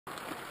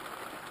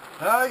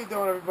How you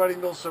doing, everybody?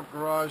 Milsurp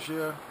Garage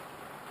here.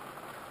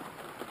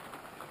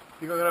 I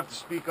think I'm gonna have to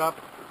speak up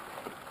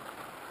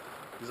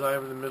because I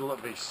am in the middle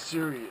of a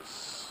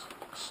serious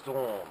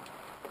storm.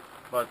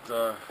 But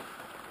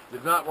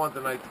did not want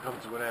the night to come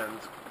to an end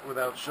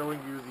without showing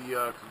you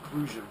the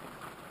conclusion.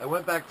 I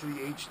went back to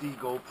the HD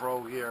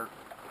GoPro here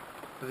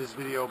for this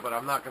video, but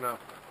I'm not gonna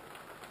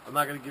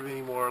give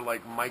any more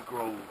like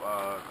micro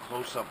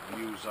close-up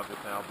views of it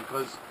now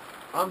because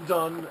I'm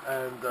done,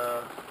 and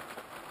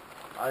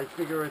I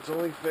figure it's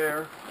only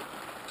fair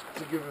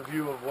to give a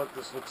view of what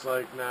this looks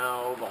like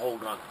now, the whole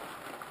gun.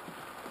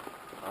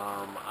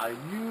 I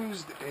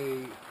used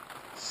a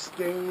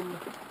stain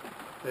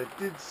that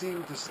did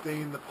seem to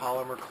stain the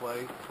polymer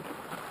clay,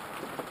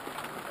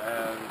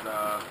 and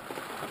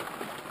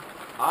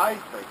I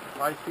think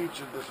if I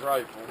featured this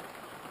rifle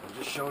and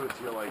just showed it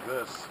to you like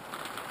this,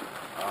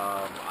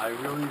 I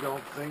really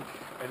don't think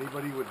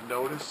anybody would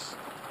notice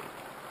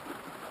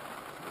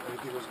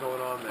anything was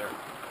going on there.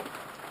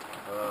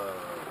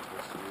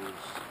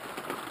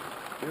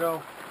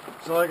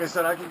 So like I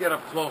said, I can get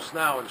up close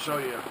now and show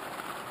you,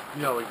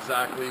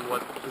 exactly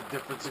what the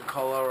difference in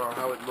color or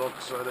how it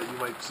looks, or that you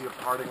might see a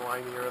parting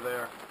line here or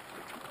there.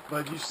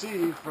 But you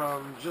see,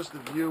 from just the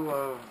view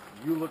of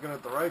you looking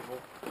at the rifle,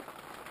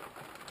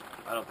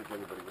 I don't think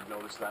anybody would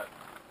notice that.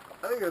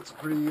 I think that's a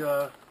pretty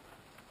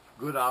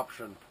good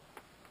option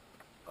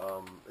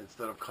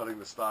instead of cutting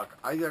the stock.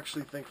 I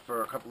actually think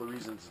for a couple of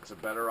reasons it's a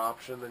better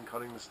option than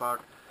cutting the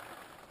stock.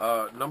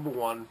 Number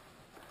one,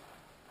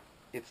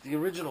 it's the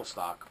original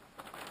stock.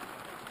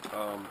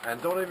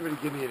 And don't everybody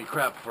give me any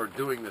crap for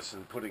doing this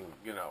and putting,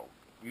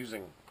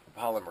 using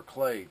polymer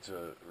clay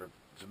to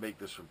make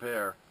this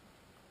repair.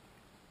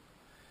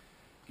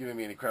 Giving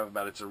me any crap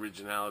about its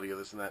originality or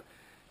this and that.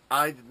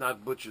 I did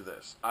not butcher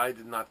this. I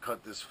did not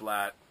cut this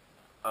flat.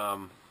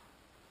 I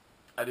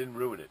didn't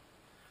ruin it.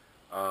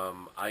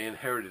 I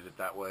inherited it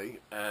that way,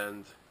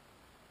 and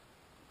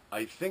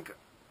I think,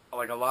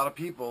 like a lot of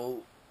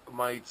people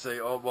might say,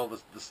 oh, well, the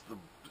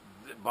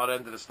butt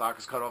end of the stock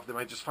is cut off. They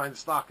might just find the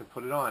stock and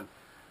put it on.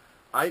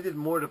 I did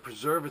more to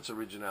preserve its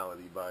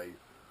originality by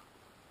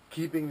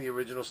keeping the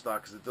original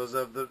stock, because it does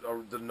have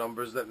the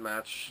numbers that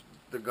match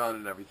the gun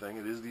and everything.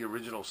 It is the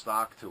original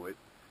stock to it,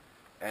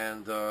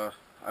 and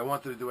I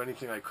wanted to do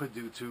anything I could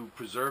do to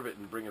preserve it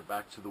and bring it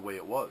back to the way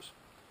it was.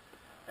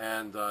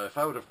 And if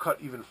I would have cut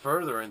even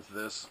further into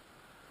this,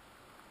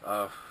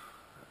 I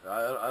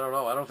don't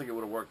know. I don't think it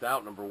would have worked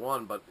out, number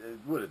one, but it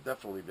would have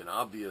definitely been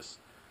obvious.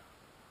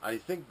 I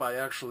think by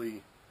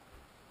actually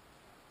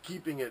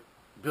keeping it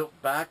built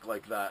back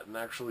like that and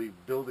actually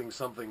building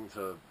something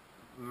to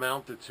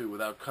mount it to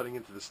without cutting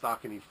into the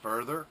stock any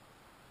further,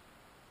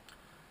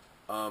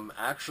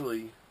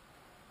 actually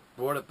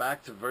brought it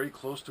back to very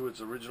close to its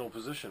original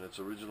position, its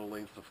original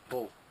length of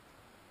pull.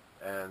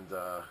 And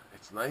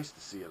it's nice to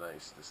see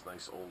this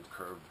nice old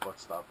curved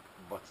buttstock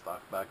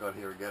back on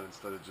here again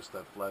instead of just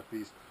that flat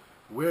piece.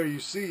 Where you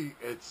see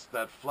it's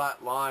that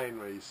flat line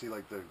where you see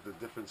like the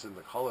difference in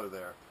the color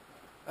there.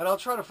 And I'll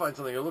try to find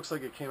something. It looks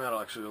like it came out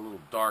actually a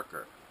little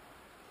darker.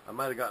 I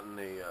might have gotten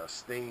a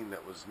stain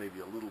that was maybe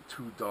a little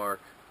too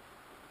dark.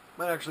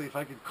 Might actually, if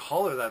I could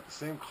color that the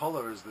same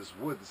color as this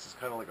wood, this is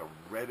kind of like a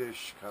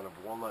reddish kind of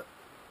walnut.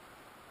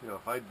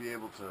 If I'd be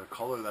able to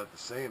color that the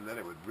same, then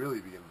it would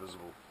really be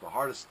invisible. The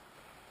hardest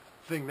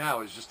thing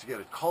now is just to get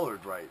it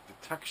colored right,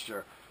 the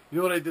texture. You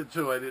know what I did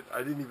too? I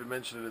didn't even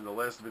mention it in the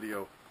last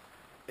video.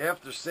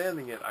 After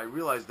sanding it, I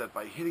realized that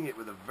by hitting it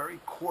with a very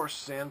coarse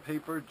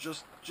sandpaper,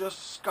 just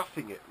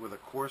scuffing it with a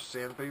coarse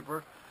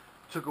sandpaper,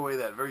 took away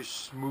that very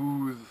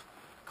smooth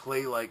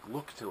clay-like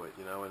look to it,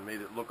 and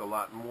made it look a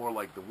lot more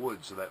like the wood,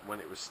 so that when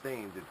it was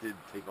stained, it did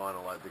take on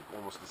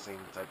almost the same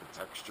type of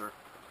texture.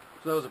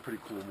 So that was a pretty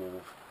cool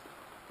move.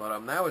 But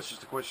now it's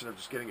just a question of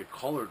just getting it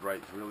colored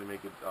right to really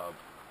make it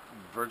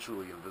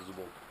virtually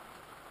invisible.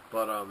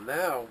 But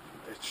now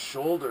it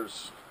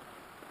shoulders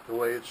the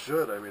way it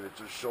should. I mean, it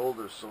just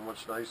shoulders so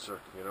much nicer,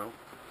 I'm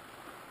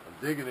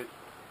digging it.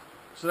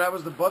 So that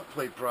was the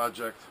Buttplate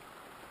project.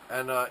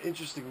 And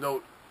interesting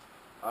note,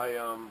 I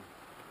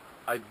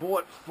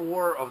bought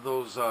 4 of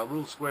those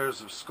little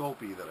squares of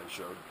Sculpey that I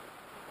showed.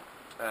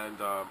 And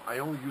I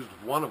only used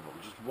one of them.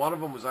 Just one of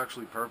them was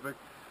actually perfect.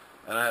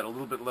 And I had a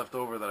little bit left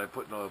over that I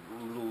put in a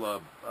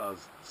little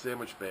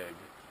sandwich bag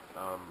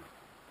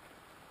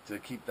to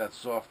keep that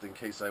soft in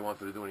case I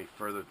wanted to do any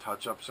further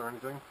touch-ups or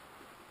anything.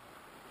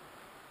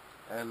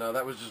 And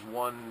that was just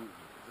one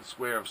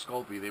square of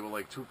Sculpey. They were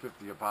like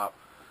 $2.50 a pop.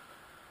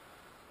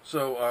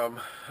 So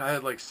I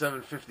had like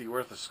 $7.50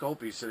 worth of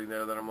Sculpey sitting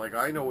there that I'm like,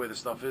 I know where the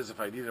stuff is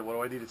if I need it. What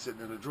do I need it sitting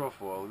in a drawer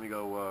for? Let me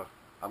go.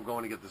 I'm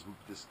going to get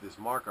this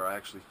marker. I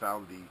actually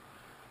found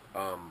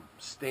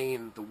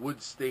the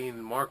wood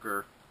stain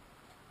marker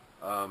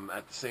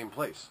at the same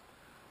place.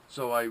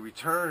 So I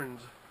returned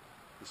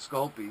the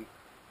Sculpey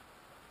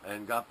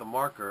and got the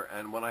marker,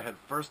 and when I had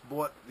first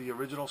bought the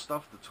original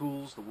stuff, the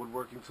tools, the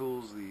woodworking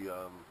tools, the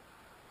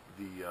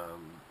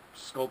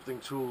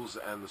sculpting tools,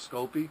 and the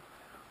Sculpey,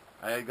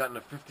 I had gotten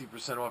a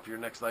 50% off your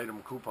next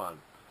item coupon.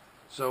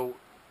 So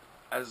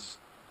as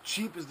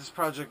cheap as this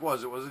project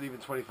was, it wasn't even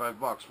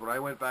 $25. When I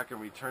went back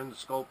and returned the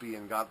Sculpey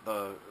and got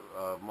the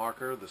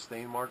marker, the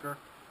stain marker,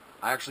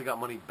 I actually got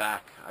money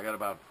back. I got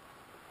about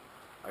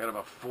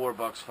 $4,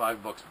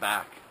 $5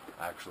 back,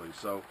 actually.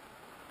 So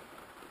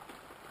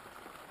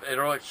it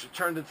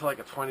turned into like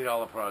a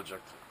 $20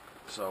 project.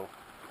 So,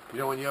 you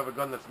know, when you have a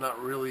gun that's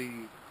not really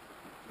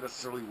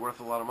necessarily worth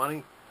a lot of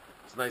money,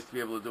 it's nice to be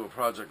able to do a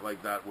project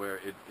like that where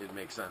it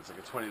makes sense. Like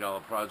a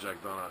 $20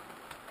 project on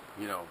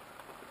a, you know,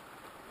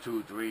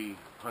 $200,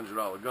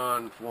 $300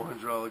 gun,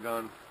 $400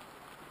 gun.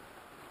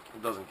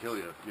 It doesn't kill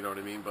you, you know what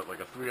I mean? But like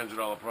a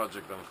 $300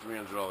 project on a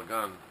 $300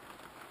 gun,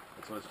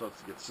 that's when it starts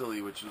to get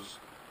silly, which is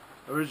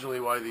originally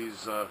why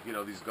these, you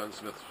know, these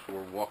gunsmiths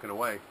were walking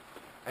away.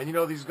 And you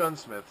know, these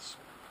gunsmiths,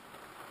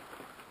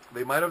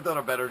 they might have done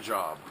a better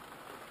job.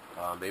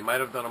 They might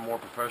have done a more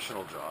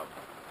professional job.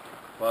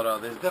 But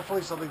there's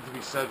definitely something to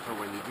be said for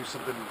when you do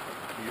something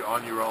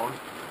on your own.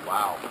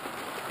 Wow.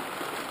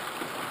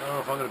 I don't know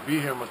if I'm going to be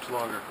here much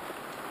longer.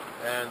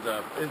 And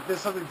there's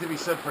something to be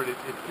said for it.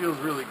 It feels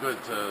really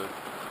good to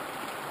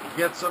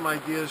get some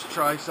ideas,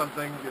 try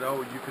something. You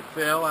know, you could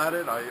fail at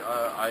it.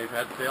 I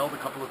had failed a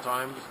couple of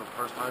times. The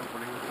first time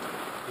putting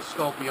the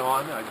Sculpey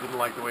on, I didn't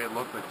like the way it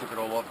looked. I took it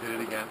all off, did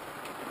it again.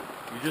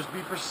 You just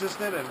be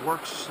persistent and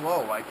work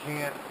slow. I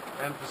can't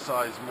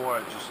emphasize more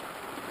just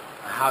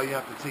how you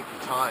have to take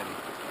your time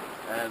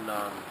and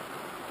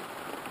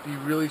be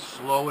really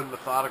slow and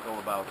methodical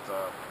about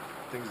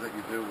things that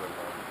you do, and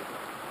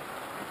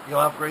you'll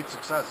have great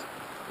success.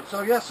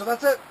 So yeah, so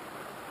that's it.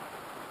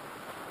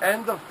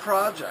 End of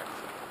project.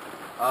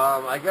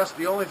 I guess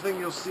the only thing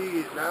you'll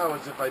see now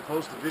is if I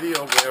post a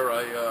video where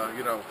I,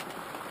 you know,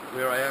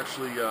 where I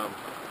actually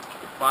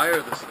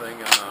fire this thing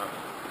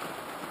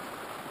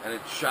and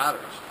it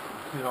shatters,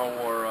 you know,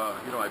 or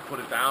you know, I put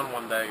it down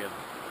one day and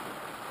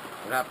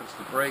it happens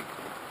to break.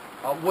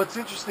 What's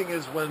interesting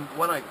is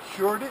when I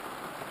cured it,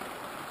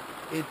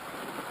 it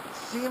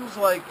seems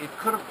like it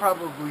could have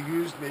probably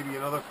used maybe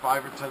another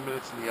 5 or 10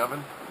 minutes in the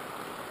oven.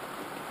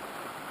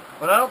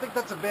 But I don't think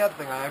that's a bad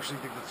thing. I actually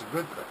think that's a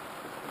good thing.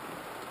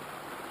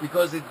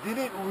 Because it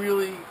didn't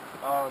really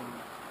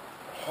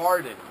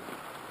harden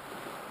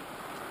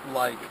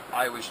like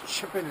I was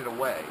chipping it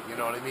away. You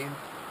know what I mean?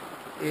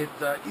 It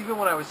even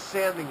when I was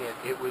sanding it,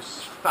 it was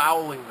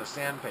fouling the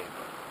sandpaper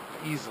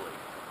easily.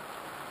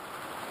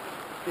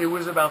 It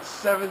was about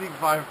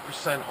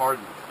 75%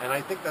 hardened. And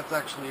I think that's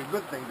actually a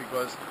good thing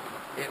because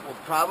it will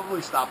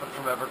probably stop it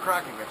from ever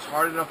cracking. It's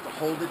hard enough to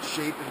hold its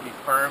shape and be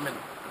firm, and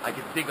I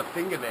could dig a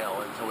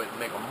fingernail into it and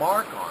make a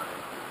mark on it.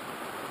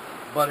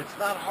 But it's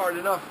not hard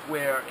enough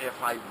where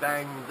if I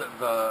banged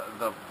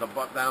the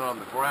butt down on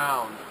the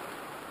ground,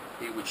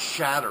 it would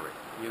shatter it.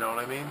 You know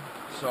what I mean?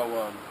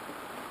 So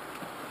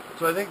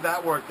I think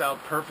that worked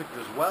out perfect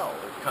as well.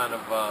 It kind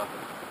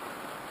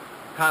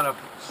of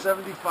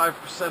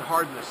 75%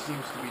 hardness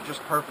seems to be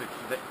just perfect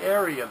for the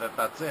area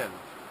that's in,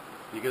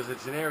 because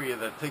it's an area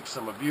that takes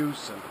some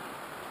abuse,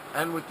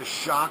 and with the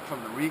shock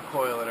from the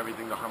recoil and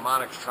everything, the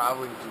harmonics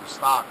traveling through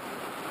stock,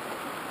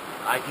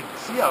 I can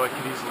see how it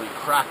could easily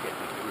crack it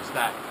if it was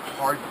that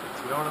hardened.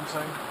 You know what I'm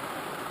saying?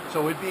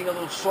 So it being a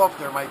little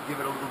softer might give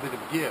it a little bit of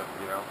give,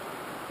 you know.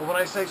 But when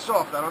I say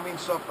soft, I don't mean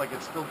soft like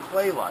it's still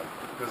clay-like,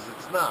 because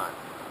it's not.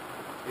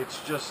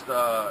 It's just,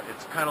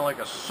 it's kind of like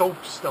a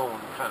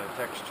soapstone kind of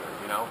texture,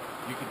 you know.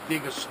 You could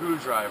dig a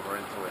screwdriver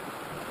into it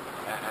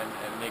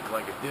and make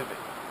like a divot.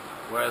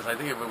 Whereas I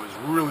think if it was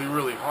really,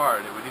 really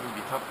hard, it would even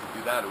be tough to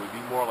do that. It would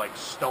be more like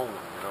stone,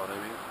 you know what I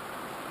mean?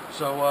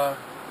 So,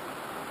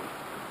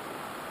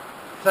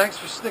 thanks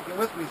for sticking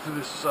with me through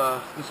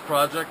this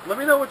project. Let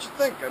me know what you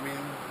think. I mean,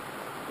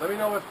 let me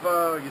know if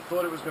you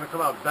thought it was going to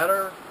come out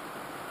better.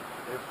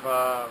 If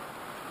it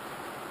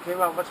came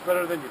out much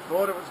better than you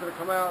thought it was going to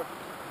come out.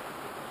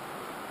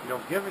 You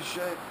don't give a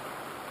shit.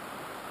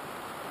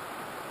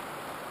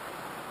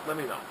 Let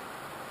me know.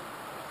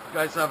 You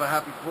guys have a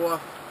happy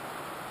 4th.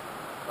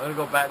 I'm going to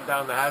go batten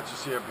down the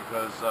hatches here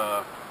because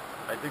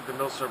I think the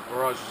Milsurp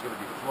garage is going to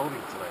be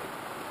floating tonight.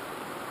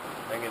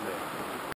 Hang in there.